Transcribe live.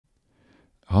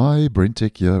Hi,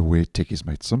 BrenTech here, where tech is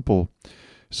made simple.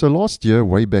 So last year,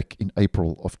 way back in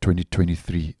April of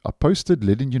 2023, I posted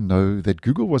letting you know that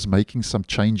Google was making some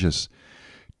changes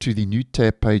to the new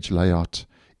tab page layout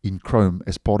in Chrome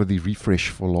as part of the refresh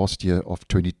for last year of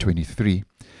 2023.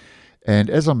 And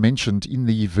as I mentioned in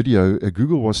the video,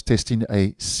 Google was testing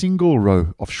a single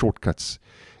row of shortcuts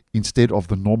instead of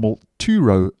the normal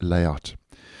two-row layout.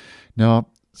 Now,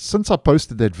 since I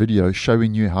posted that video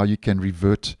showing you how you can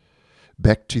revert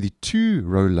back to the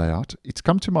two-row layout, it's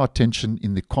come to my attention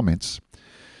in the comments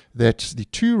that the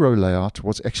two-row layout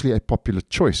was actually a popular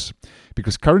choice,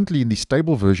 because currently in the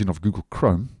stable version of Google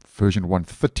Chrome, version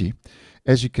 130,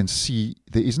 as you can see,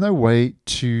 there is no way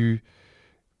to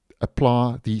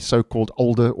apply the so-called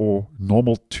older or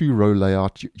normal two-row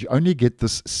layout. You only get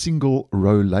this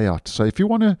single-row layout. So if you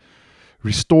want to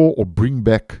restore or bring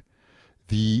back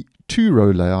the two-row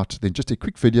layout, then just a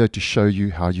quick video to show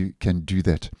you how you can do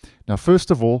that. Now,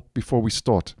 first of all, before we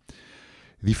start,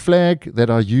 the flag that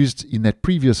I used in that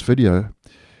previous video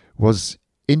was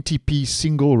NTP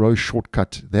single row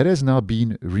shortcut. That has now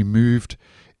been removed,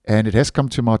 and it has come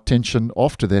to my attention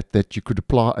after that you could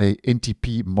apply a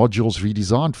NTP modules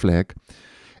redesigned flag,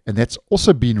 and that's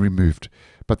also been removed.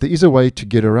 But there is a way to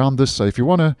get around this. So if you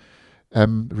want to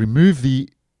remove the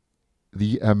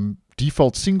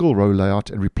default single row layout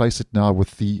and replace it now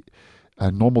with the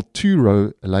normal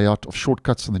two-row layout of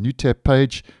shortcuts on the new tab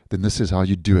page, then this is how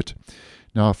you do it.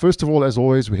 Now, first of all, as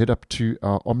always, we head up to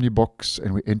our Omnibox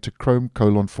and we enter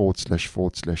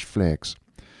Chrome:///flags.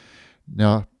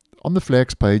 Now, on the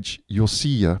flags page, you'll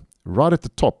see here, right at the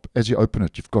top, as you open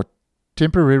it, you've got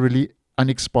temporarily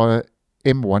unexpire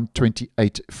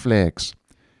M128 flags.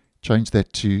 Change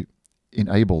that to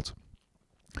enabled.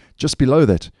 Just below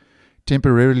that,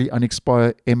 temporarily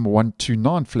unexpire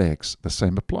M129 flags. The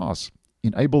same applies.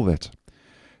 Enable that.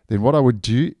 Then what I would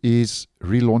do is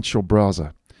relaunch your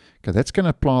browser. Okay, that's going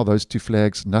to apply those two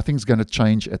flags. Nothing's going to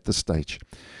change at this stage.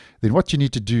 Then what you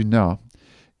need to do now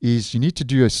is you need to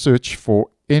do a search for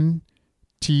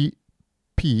NTP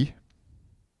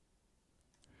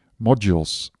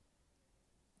modules.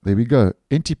 There we go.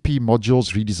 NTP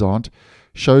modules redesigned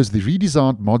shows the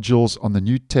redesigned modules on the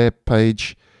new tab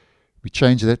page. We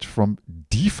change that from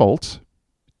default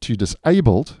to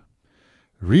disabled,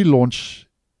 relaunch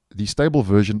the stable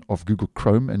version of Google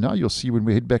Chrome, and now you'll see when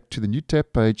we head back to the new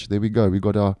tab page, there we go. We've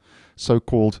got our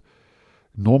so-called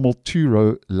normal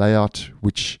two-row layout,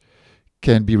 which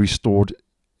can be restored,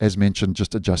 as mentioned,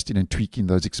 just adjusting and tweaking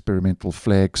those experimental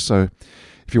flags. So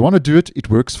if you want to do it, it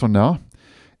works for now,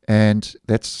 and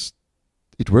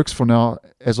it works for now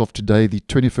as of today, the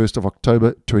 21st of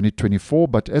October 2024,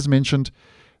 but as mentioned,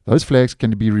 those flags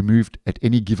can be removed at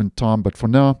any given time, but for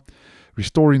now,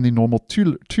 restoring the normal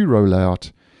two-row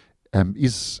layout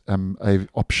is an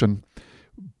option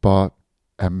by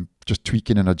just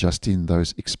tweaking and adjusting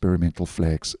those experimental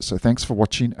flags. So thanks for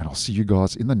watching, and I'll see you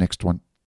guys in the next one.